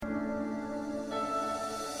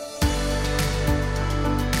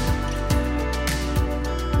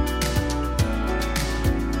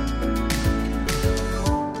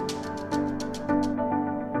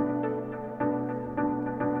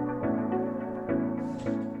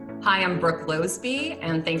Hi, I'm Brooke Losby,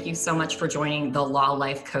 and thank you so much for joining the Law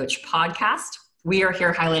Life Coach podcast. We are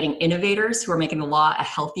here highlighting innovators who are making the law a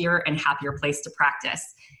healthier and happier place to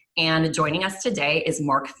practice. And joining us today is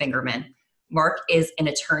Mark Fingerman. Mark is an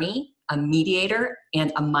attorney, a mediator,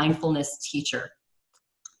 and a mindfulness teacher.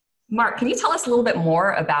 Mark, can you tell us a little bit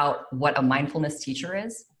more about what a mindfulness teacher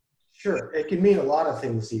is? Sure. It can mean a lot of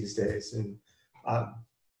things these days. And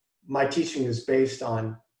my teaching is based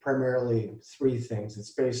on primarily three things.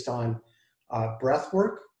 It's based on breath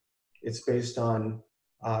work. It's based on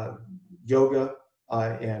yoga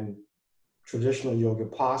and traditional yoga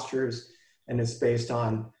postures. And it's based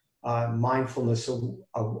on mindfulness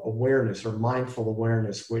awareness or mindful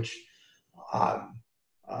awareness, which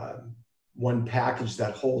one package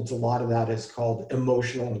that holds a lot of that is called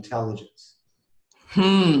emotional intelligence.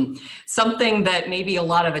 Something that maybe a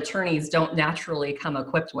lot of attorneys don't naturally come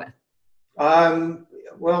equipped with.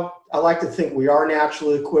 Well, I like to think we are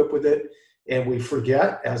naturally equipped with it, and we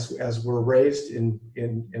forget as we're raised in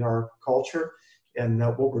our culture. And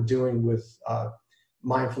what we're doing with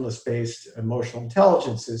mindfulness-based emotional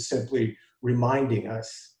intelligence is simply reminding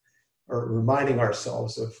us or reminding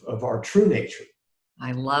ourselves of our true nature.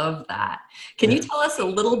 I love that. Can you tell us a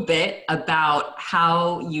little bit about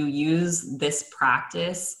how you use this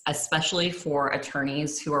practice, especially for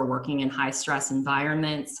attorneys who are working in high stress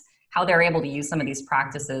environments, how they're able to use some of these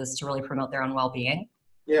practices to really promote their own well-being?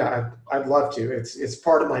 Yeah, I'd love to. It's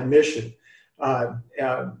part of my mission.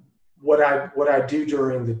 What I do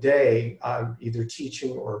during the day, either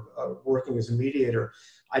teaching or working as a mediator,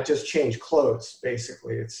 I just change clothes.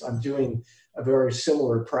 Basically, I'm doing a very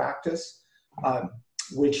similar practice,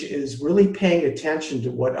 which is really paying attention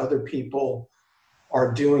to what other people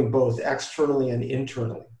are doing, both externally and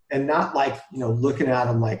internally, and not like looking at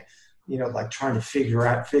them like trying to figure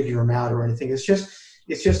them out or anything. It's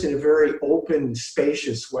just in a very open,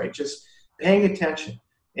 spacious way, just paying attention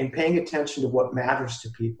to what matters to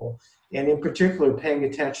people, and in particular, paying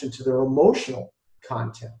attention to their emotional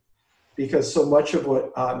content, because so much of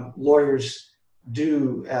what lawyers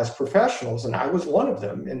do as professionals, and I was one of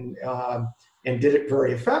them, and did it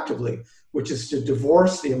very effectively, which is to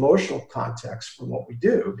divorce the emotional context from what we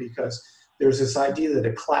do, because there's this idea that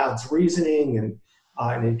it clouds reasoning and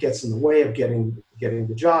it gets in the way of getting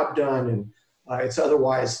the job done, and it's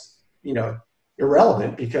otherwise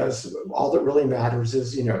irrelevant, because all that really matters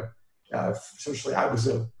is essentially I was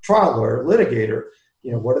a trial lawyer, litigator.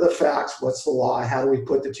 What are the facts? What's the law? How do we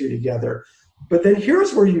put the two together? But then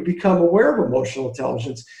here's where you become aware of emotional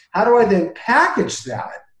intelligence. How do I then package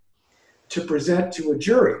that to present to a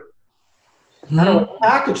jury? How do I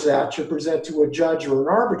package that to present to a judge or an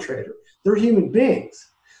arbitrator? They're human beings.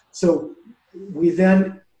 So we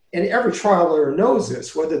then, and every trial lawyer knows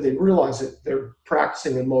this, whether they realize that they're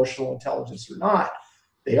practicing emotional intelligence or not,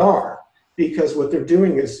 they are. Because what they're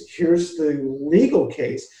doing is, here's the legal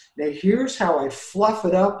case. Now here's how I fluff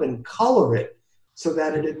it up and color it so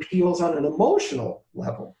that it appeals on an emotional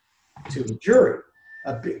level to the jury.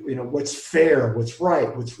 What's fair, what's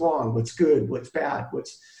right, what's wrong, what's good, what's bad,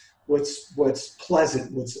 what's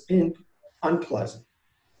pleasant, what's unpleasant.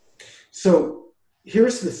 So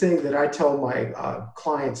here's the thing that I tell my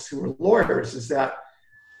clients who are lawyers is that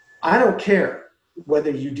I don't care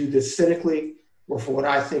whether you do this cynically or for what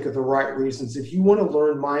I think are the right reasons. If you want to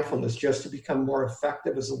learn mindfulness just to become more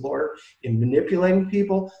effective as a lawyer in manipulating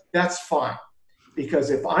people, that's fine. Because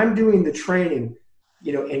if I'm doing the training,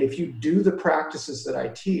 and if you do the practices that I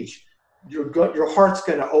teach, your heart's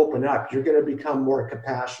going to open up. You're going to become more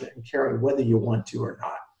compassionate and caring, whether you want to or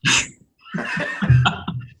not.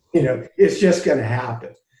 It's just going to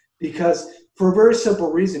happen, because for a very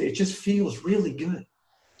simple reason, it just feels really good.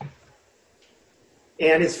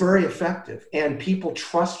 And it's very effective, and people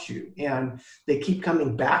trust you, and they keep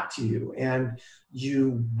coming back to you, and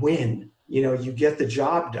you win. You get the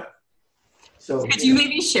job done. So could you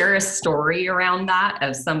maybe share a story around that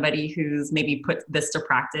of somebody who's maybe put this to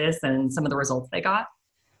practice and some of the results they got?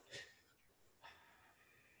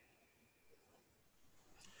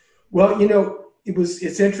 Well,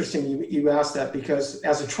 it's interesting you asked that, because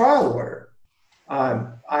as a trial lawyer,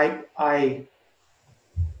 I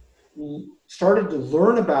started to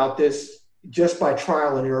learn about this just by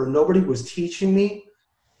trial and error. Nobody was teaching me,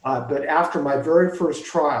 but after my very first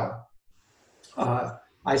trial,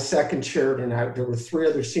 I second chaired, and there were three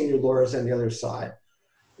other senior lawyers on the other side.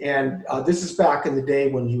 And this is back in the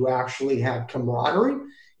day when you actually had camaraderie,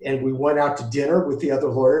 and we went out to dinner with the other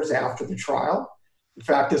lawyers after the trial. In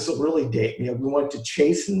fact, this will really date me. We went to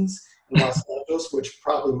Chasen's in Los Angeles, which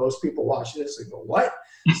probably most people watching this, they go, what?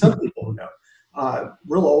 Some people know.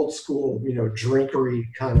 Real old school, drinkery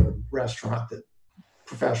kind of restaurant that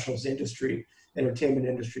professionals, industry, entertainment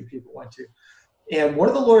industry people went to. And one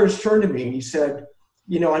of the lawyers turned to me and he said,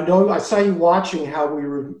 you know, I saw you watching how we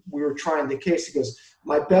were trying the case. He goes,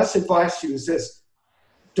 my best advice to you is this: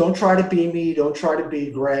 don't try to be me, don't try to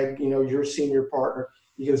be Greg, you know, your senior partner.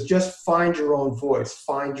 He goes, just find your own voice,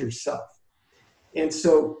 find yourself. And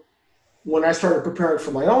so when I started preparing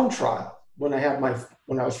for my own trial, when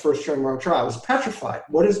I was first trying my own trial, I was petrified.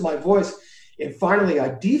 What is my voice? And finally I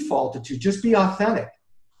defaulted to just be authentic.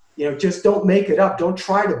 You know, just don't make it up. Don't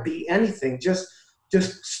try to be anything. Just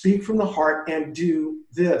speak from the heart and do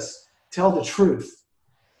this. Tell the truth.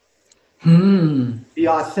 Be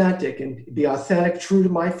authentic, true to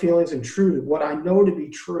my feelings and true to what I know to be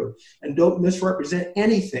true. And don't misrepresent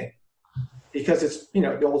anything, because it's, you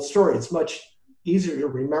know, the old story. It's much easier to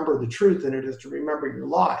remember the truth than it is to remember your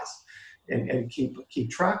lies and keep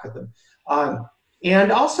track of them.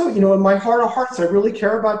 And also, you know, in my heart of hearts, I really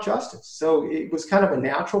care about justice. So it was kind of a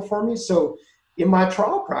natural for me. So in my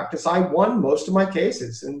trial practice, I won most of my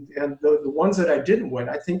cases. And the ones that I didn't win,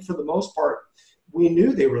 I think for the most part, we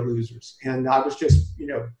knew they were losers. And I was just, you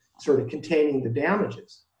know, sort of containing the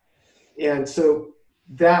damages. And so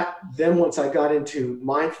then once I got into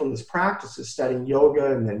mindfulness practices, studying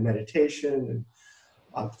yoga and then meditation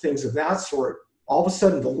and things of that sort, all of a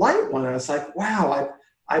sudden the light went on. I was like, wow,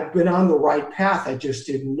 I've been on the right path. I just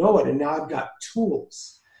didn't know it. And now I've got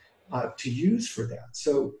tools to use for that.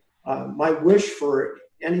 So my wish for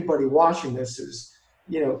anybody watching this is,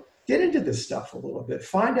 you know, get into this stuff a little bit.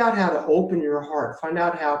 Find out how to open your heart. Find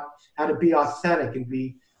out how to be authentic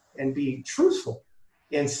and be truthful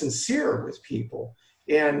and sincere with people.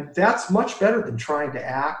 And that's much better than trying to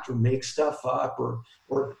act or make stuff up or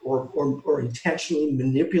intentionally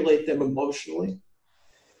manipulate them emotionally.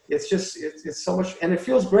 It's just, it's so much, and it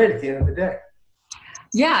feels great at the end of the day.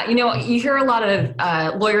 Yeah, you know, you hear a lot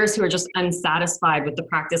of lawyers who are just unsatisfied with the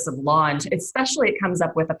practice of law, and especially it comes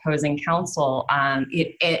up with opposing counsel,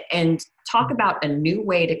 and talk about a new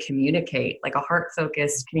way to communicate, like a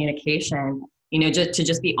heart-focused communication, you know, to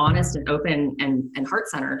just be honest and open and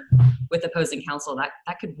heart-centered with opposing counsel.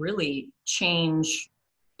 That could really change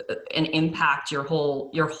and impact your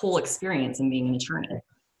whole experience in being an attorney.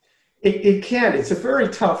 It can. It's a very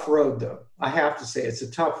tough road, though. I have to say, it's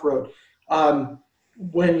a tough road.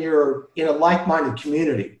 When you're in a like-minded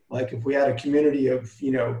community, like if we had a community of,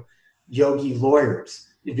 you know, yogi lawyers,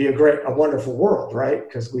 it'd be a wonderful world, right?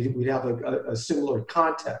 Because we'd have a similar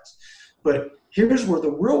context. But here's where the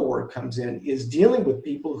real work comes in, is dealing with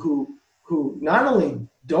people who not only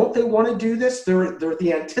don't they want to do this, they're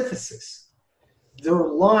the antithesis. They're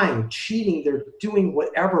lying, cheating, they're doing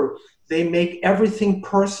whatever. They make everything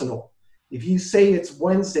personal. If you say it's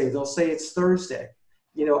Wednesday, they'll say it's Thursday.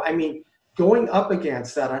 You know, I mean, going up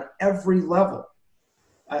against that on every level.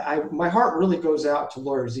 My heart really goes out to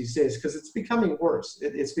lawyers these days, because it's becoming worse.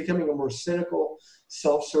 It's becoming a more cynical,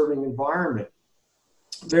 self-serving environment.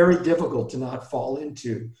 Very difficult to not fall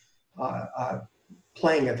into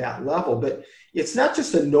playing at that level. But it's not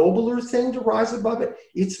just a nobler thing to rise above it,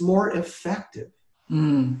 it's more effective.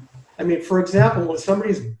 I mean, for example, when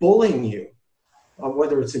somebody's bullying you,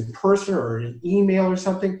 whether it's in person or in an email or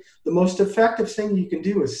something, the most effective thing you can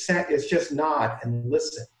do is just nod and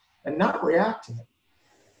listen and not react to them,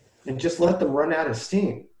 and just let them run out of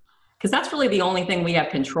steam. Because that's really the only thing we have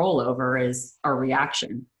control over, is our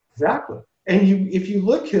reaction. Exactly. And if you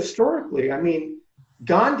look historically, I mean,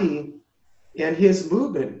 Gandhi and his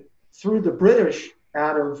movement threw the British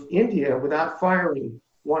out of India without firing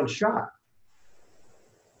one shot.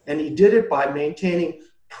 And he did it by maintaining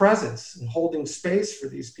presence and holding space for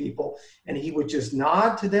these people. And he would just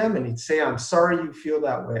nod to them and he'd say, I'm sorry you feel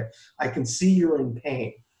that way. I can see you're in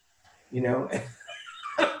pain, you know,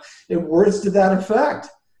 and words to that effect.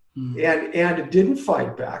 And it didn't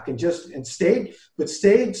fight back and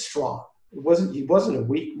stayed strong. He wasn't a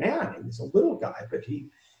weak man. He was a little guy, but he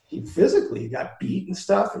physically got beat and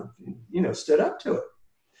stuff and you know, stood up to it.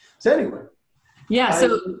 So anyway. Yeah,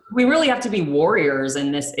 so we really have to be warriors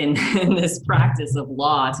in this practice of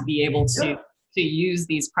law, to be able to use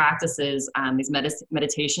these practices, these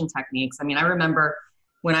meditation techniques. I mean, I remember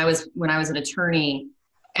when I was an attorney,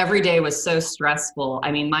 every day was so stressful.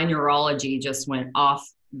 I mean, my neurology just went off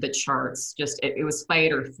the charts. Just it was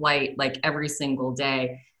fight or flight, like every single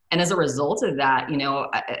day. And as a result of that, you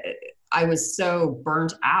know, I was so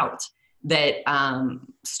burnt out that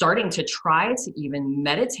starting to try to even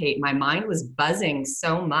meditate, my mind was buzzing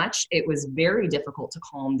so much, it was very difficult to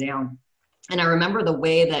calm down. And I remember the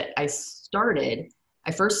way that I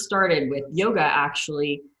first started with yoga,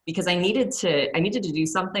 actually, because I needed to do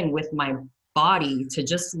something with my body to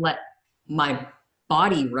just let my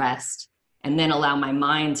body rest and then allow my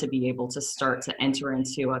mind to be able to start to enter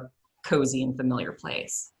into a cozy and familiar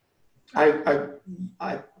place. I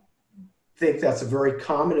think that's a very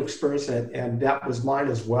common experience, and that was mine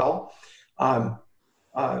as well.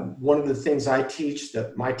 One of the things I teach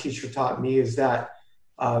that my teacher taught me is that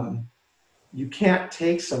you can't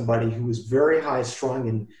take somebody who is very high strung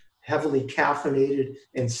and heavily caffeinated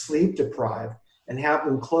and sleep deprived and have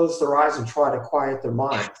them close their eyes and try to quiet their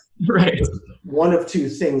mind. Right. One of two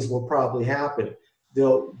things will probably happen.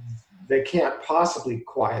 They can't possibly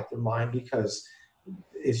quiet their mind because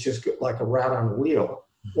it's just like a rat on a wheel,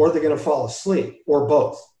 or they're going to fall asleep, or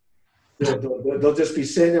both. They'll just be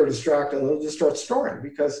sitting there distracted, and they'll just start snoring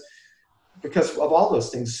because of all those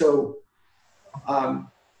things. So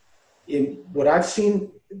in what I've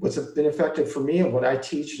seen, what's been effective for me and what I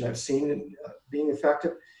teach and I've seen being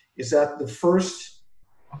effective is that the first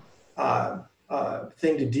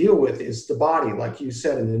thing to deal with is the body, like you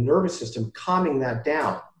said, and the nervous system, calming that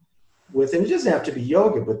down with, and it doesn't have to be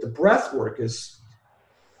yoga, but the breath work is,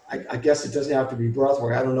 I guess it doesn't have to be breath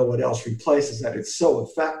work. I don't know what else replaces that. It's so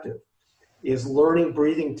effective, is learning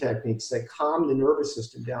breathing techniques that calm the nervous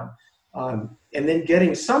system down. And then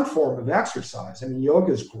getting some form of exercise. I mean,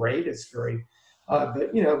 yoga is great. It's very,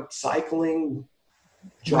 but cycling,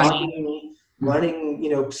 jogging,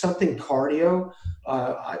 running, something cardio.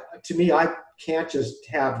 To me, I can't just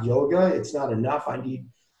have yoga. It's not enough. I need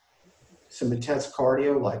some intense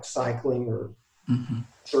cardio like cycling or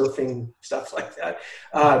surfing, stuff like that.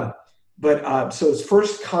 So it's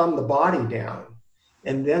first calm the body down,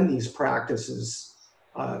 and then these practices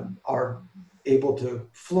are able to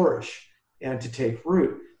flourish and to take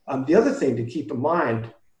root. The other thing to keep in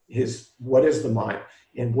mind is, what is the mind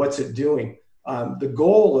and what's it doing? The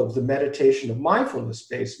goal of the meditation, of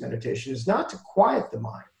mindfulness-based meditation, is not to quiet the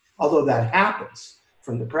mind, although that happens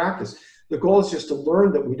from the practice. The goal is just to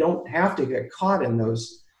learn that we don't have to get caught in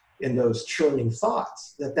those churning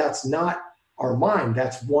thoughts, that's not our mind.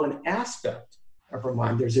 That's one aspect of our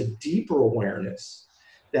mind. There's a deeper awareness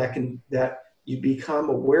that you become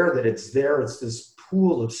aware that it's there. It's this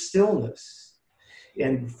pool of stillness.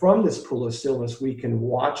 And from this pool of stillness, we can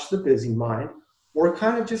watch the busy mind, or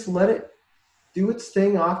kind of just let it do its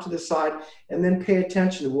thing off to the side, and then pay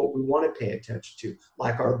attention to what we want to pay attention to,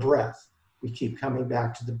 like our breath. We keep coming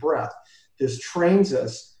back to the breath. This trains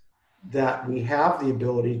us that we have the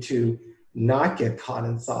ability to not get caught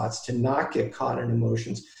in thoughts, to not get caught in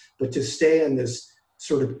emotions, but to stay in this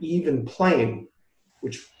sort of even plane,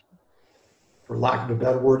 which, for lack of a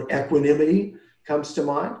better word, equanimity comes to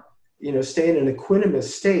mind. Stay in an equanimous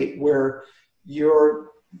state where you're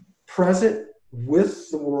present with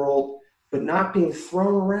the world, but not being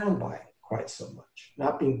thrown around by it quite so much,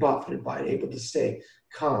 not being buffeted by it, able to stay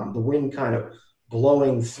calm, the wind kind of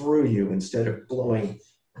blowing through you instead of blowing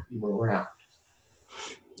you around.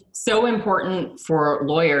 So important for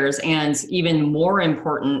lawyers, and even more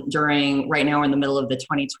important right now in the middle of the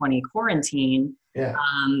 2020 quarantine,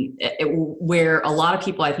 where a lot of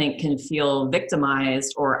people, I think, can feel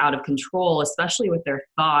victimized or out of control, especially with their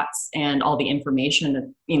thoughts and all the information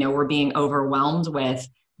that, we're being overwhelmed with,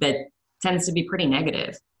 that tends to be pretty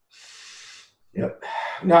negative. Yep.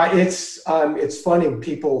 No, it's funny.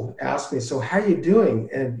 People ask me, so how are you doing?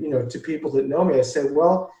 And, to people that know me, I say,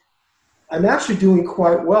 well, I'm actually doing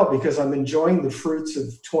quite well because I'm enjoying the fruits of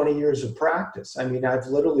 20 years of practice. I mean, I've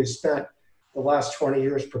literally spent the last 20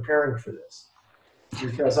 years preparing for this,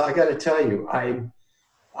 because I got to tell you,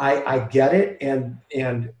 I get it. And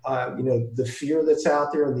the fear that's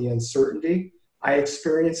out there and the uncertainty, I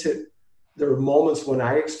experience it. There are moments when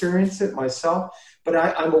I experience it myself, but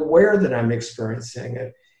I'm aware that I'm experiencing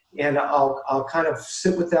it, and I'll kind of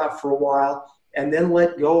sit with that for a while and then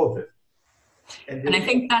let go of it. And I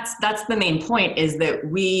think that's the main point, is that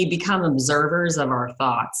we become observers of our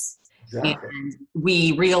thoughts. Exactly. And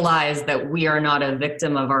we realize that we are not a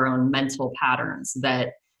victim of our own mental patterns,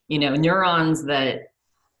 that, neurons that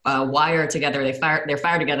wire together, they're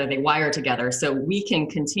fired together, they wire together. So we can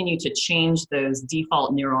continue to change those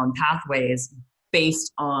default neuron pathways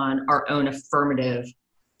based on our own affirmative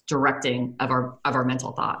directing of our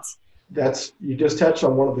mental thoughts. You just touched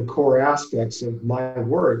on one of the core aspects of my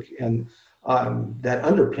work, and that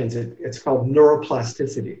underpins it. It's called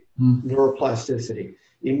neuroplasticity. Neuroplasticity.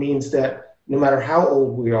 It means that no matter how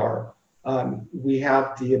old we are, we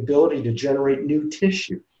have the ability to generate new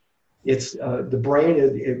tissue. It's the brain,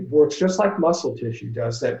 it works just like muscle tissue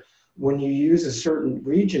does, that when you use a certain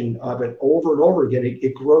region of it over and over again,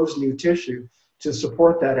 it grows new tissue to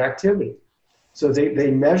support that activity. So they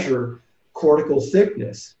measure cortical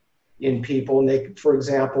thickness in people. And they, for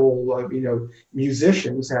example,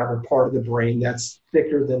 musicians have a part of the brain that's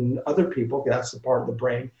thicker than other people. That's the part of the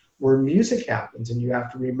brain where music happens, and you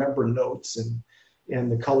have to remember notes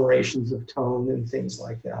and the colorations of tone and things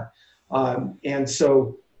like that. And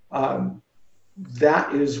so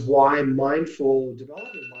that is why developing mindful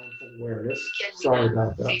awareness. Sorry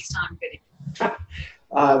about that.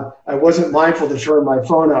 I wasn't mindful to turn my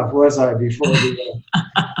phone off, was I, before the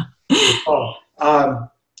call?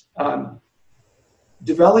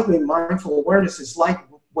 Developing mindful awareness is like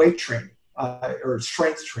weight training or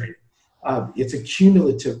strength training. It's a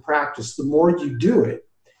cumulative practice. The more you do it,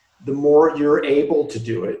 the more you're able to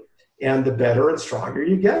do it, and the better and stronger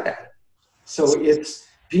you get at it. So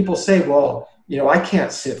people say, well, I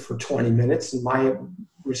can't sit for 20 minutes. And my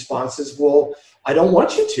response is, well, I don't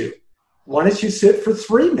want you to. Why don't you sit for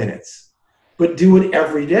 3 minutes, but do it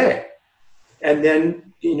every day? And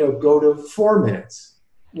then, go to 4 minutes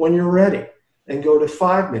when you're ready, and go to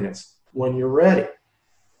 5 minutes when you're ready.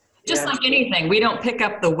 Just like anything, we don't pick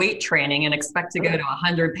up the weight training and expect to go to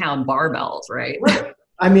 100-pound barbells, right? Right.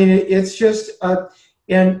 I mean, it's just,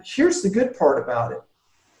 and here's the good part about it,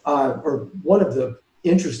 or one of the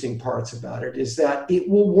interesting parts about it, is that it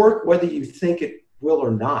will work whether you think it will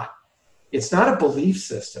or not. It's not a belief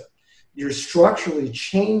system. You're structurally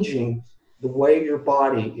changing the way your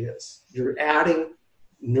body is. You're adding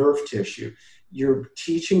nerve tissue. You're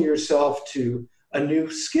teaching yourself to a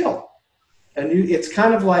new skill. It's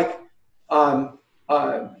kind of like,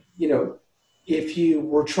 if you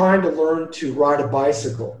were trying to learn to ride a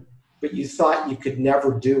bicycle, but you thought you could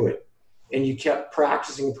never do it, and you kept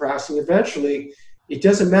practicing, eventually, it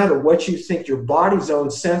doesn't matter what you think, your body's own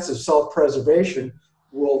sense of self-preservation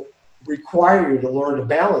will require you to learn to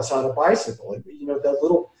balance on a bicycle. That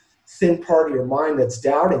little thin part of your mind that's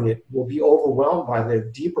doubting it will be overwhelmed by the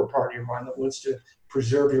deeper part of your mind that wants to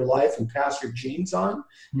preserve your life and pass your genes on.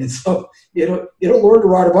 And so it'll learn to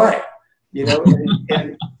ride a bike,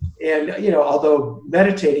 and although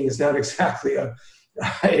meditating is not exactly a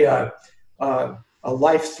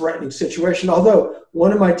life-threatening situation, although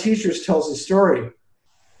one of my teachers tells a story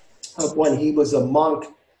of when he was a monk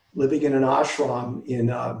living in an ashram in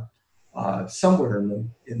somewhere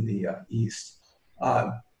in the East.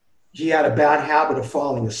 He had a bad habit of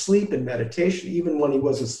falling asleep in meditation, even when he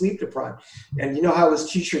wasn't sleep deprived. And you know how his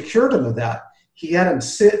teacher cured him of that? He had him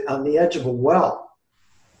sit on the edge of a well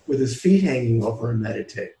with his feet hanging over and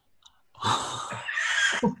meditate.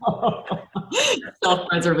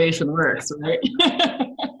 Self-preservation works, right?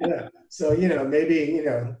 Yeah. So, maybe, you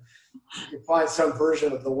can find some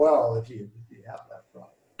version of the well if you have that problem.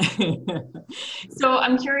 So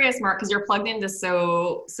I'm curious, Mark, because you're plugged into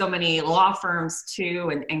so many law firms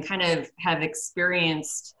too, and kind of have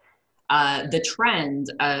experienced the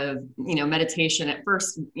trend of, meditation at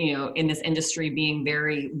first, in this industry being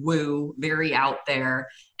very woo, very out there,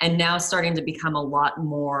 and now starting to become a lot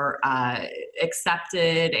more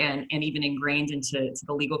accepted and even ingrained into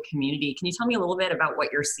the legal community. Can you tell me a little bit about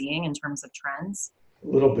what you're seeing in terms of trends? A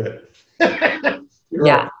little bit. Yeah.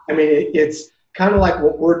 Right. I mean, it's kind of like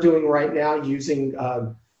what we're doing right now using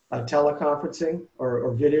teleconferencing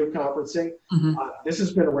or video conferencing. Mm-hmm. This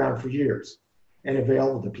has been around for years and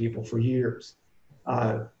available to people for years.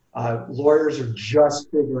 Lawyers are just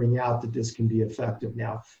figuring out that this can be effective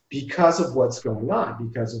now because of what's going on,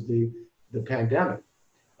 because of the pandemic.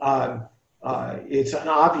 It's an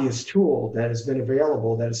obvious tool that has been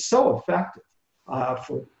available that is so effective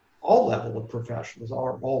for all level of professionals,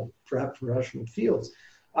 all professional fields.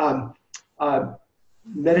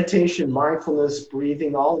 Meditation, mindfulness,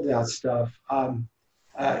 breathing, all of that stuff,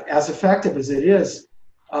 as effective as it is,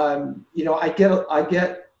 I get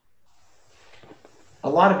a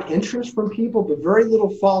lot of interest from people, but very little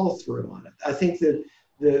follow through on it. I think that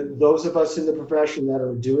those of us in the profession that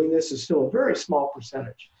are doing this is still a very small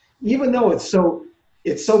percentage, even though it's so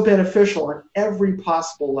beneficial on every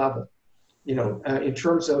possible level. In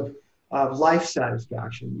terms of life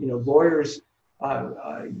satisfaction, lawyers,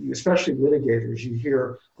 especially litigators, you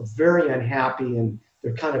hear are very unhappy and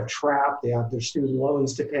they're kind of trapped. They have their student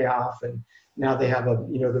loans to pay off, and now they have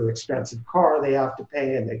their expensive car they have to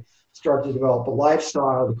pay, and they start to develop a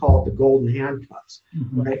lifestyle. They call it the golden handcuffs,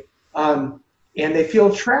 mm-hmm. Right? And they feel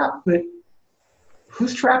trapped, but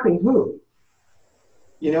who's trapping who?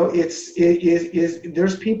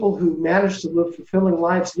 There's people who manage to live fulfilling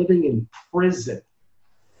lives living in prison.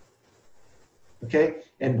 Okay,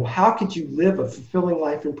 and how could you live a fulfilling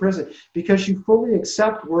life in prison? Because you fully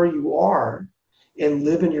accept where you are and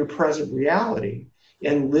live in your present reality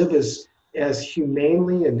and live as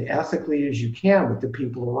humanely and ethically as you can with the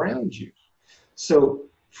people around you. So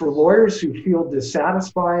for lawyers who feel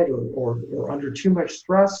dissatisfied or under too much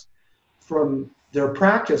stress from their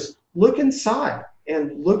practice, look inside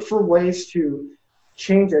and look for ways to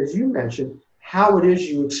change, as you mentioned, how it is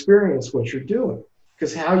you experience what you're doing.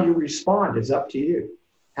 Because how you respond is up to you.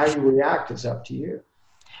 How you react is up to you.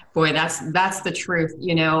 Boy, that's the truth.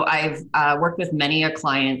 You know, I've worked with many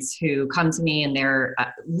clients who come to me and they're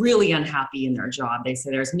really unhappy in their job. They say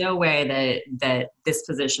there's no way that this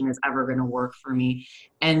position is ever going to work for me.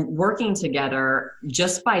 And working together,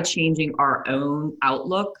 just by changing our own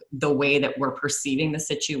outlook, the way that we're perceiving the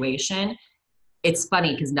situation, it's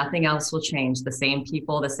funny because nothing else will change. The same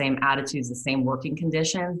people, the same attitudes, the same working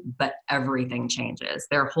conditions, but everything changes.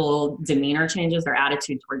 Their whole demeanor changes, their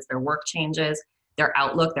attitude towards their work changes, their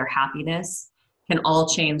outlook, their happiness can all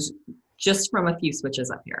change just from a few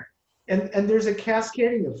switches up here. And there's a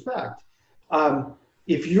cascading effect.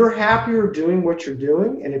 If you're happier doing what you're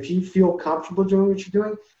doing, and if you feel comfortable doing what you're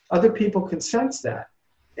doing, other people can sense that.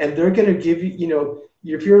 And they're going to give you, you know,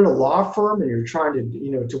 if you're in a law firm and you're trying to,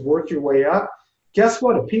 you know, to work your way up, guess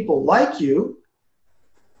what? If people like you,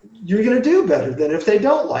 you're going to do better than if they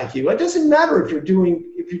don't like you. It doesn't matter if you're doing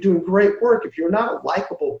great work. If you're not a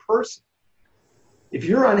likable person, if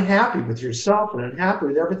you're unhappy with yourself and unhappy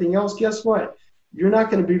with everything else, guess what? You're not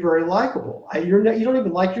going to be very likable. You don't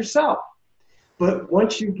even like yourself. But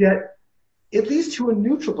once you get at least to a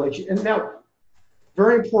neutral place, and now,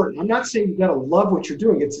 very important, I'm not saying you've got to love what you're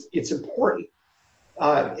doing. It's important.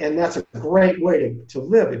 And that's a great way to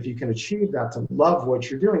live if you can achieve that, to love what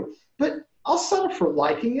you're doing. But I'll settle for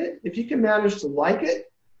liking it. If you can manage to like it.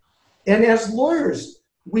 And as lawyers,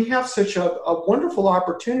 we have such a wonderful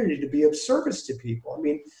opportunity to be of service to people. I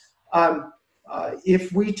mean,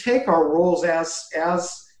 if we take our roles as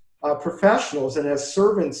professionals and as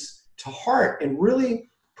servants to heart and really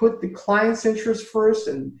put the client's interests first,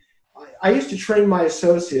 and I used to train my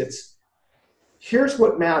associates, here's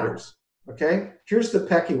what matters, okay? Here's the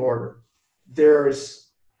pecking order. There's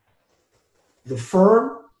the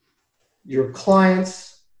firm, your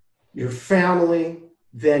clients, your family,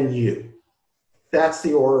 then you. That's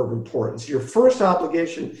the order of importance. Your first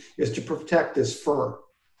obligation is to protect this firm,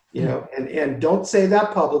 you know, and don't say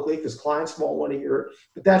that publicly because clients won't want to hear it,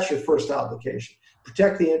 but that's your first obligation.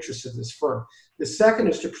 Protect the interests of this firm. The second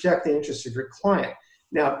is to protect the interests of your client.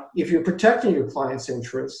 Now, if you're protecting your client's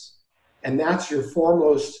interests and that's your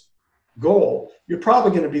foremost goal, you're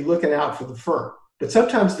probably going to be looking out for the firm. But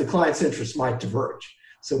sometimes the client's interests might diverge.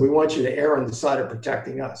 So we want you to err on the side of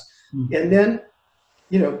protecting us. Mm-hmm. And then,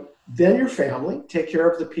 you know, then your family, take care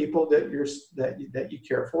of the people that you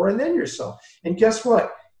care for, and then yourself. And guess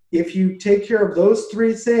what? If you take care of those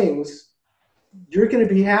three things, you're going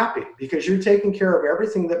to be happy because you're taking care of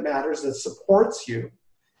everything that matters, that supports you.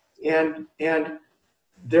 And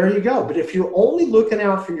there you go. But if you're only looking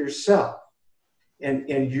out for yourself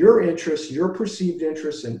and your interests, your perceived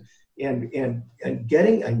interests, and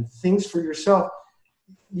getting things for yourself,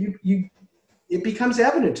 it becomes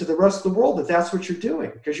evident to the rest of the world that that's what you're doing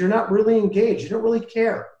because you're not really engaged. You don't really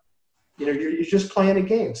care. You know, you're just playing a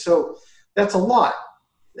game. So that's a lot.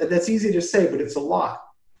 That's easy to say, but it's a lot.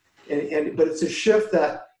 But it's a shift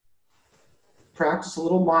that practice a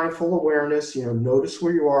little mindful awareness, you know, notice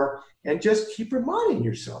where you are and just keep reminding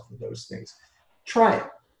yourself of those things. Try it.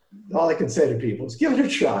 All I can say to people is give it a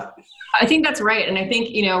shot. I think that's right. And I think,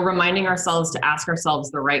 you know, reminding ourselves to ask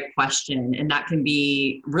ourselves the right question. And that can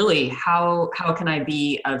be really, how can I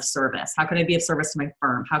be of service? How can I be of service to my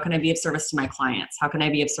firm? How can I be of service to my clients? How can I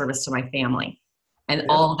be of service to my family? And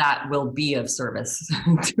all that will be of service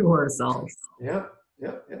to ourselves. Yeah,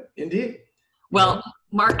 indeed. Well,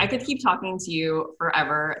 Mark, I could keep talking to you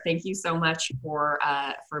forever. Thank you so much for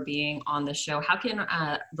being on the show. How can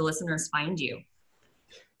the listeners find you?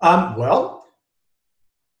 Well,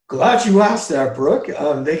 glad you asked that, Brooke.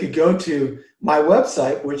 They could go to my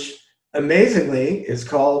website, which amazingly is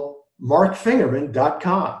called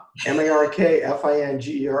markfingerman.com,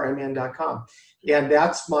 markfingerman.com. And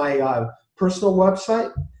that's my personal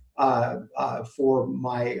website for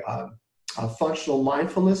my functional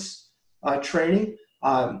mindfulness training.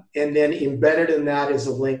 And then embedded in that is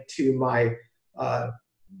a link to my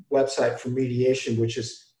website for mediation, which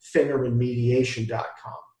is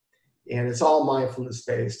fingermanmediation.com. And it's all mindfulness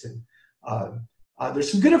based. And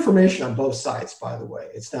there's some good information on both sites, by the way.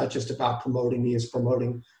 It's not just about promoting me, it's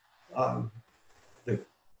promoting the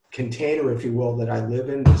container, if you will, that I live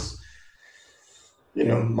in, this, you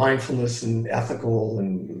know, mindfulness and ethical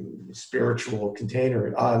and spiritual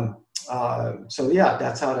container. So yeah,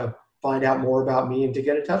 that's how to find out more about me and to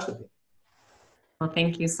get in touch with me. Well,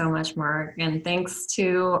 thank you so much, Mark. And thanks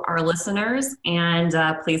to our listeners. And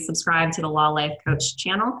please subscribe to the Law Life Coach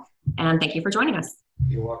channel. And thank you for joining us.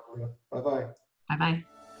 You're welcome. Bye-bye. Bye-bye.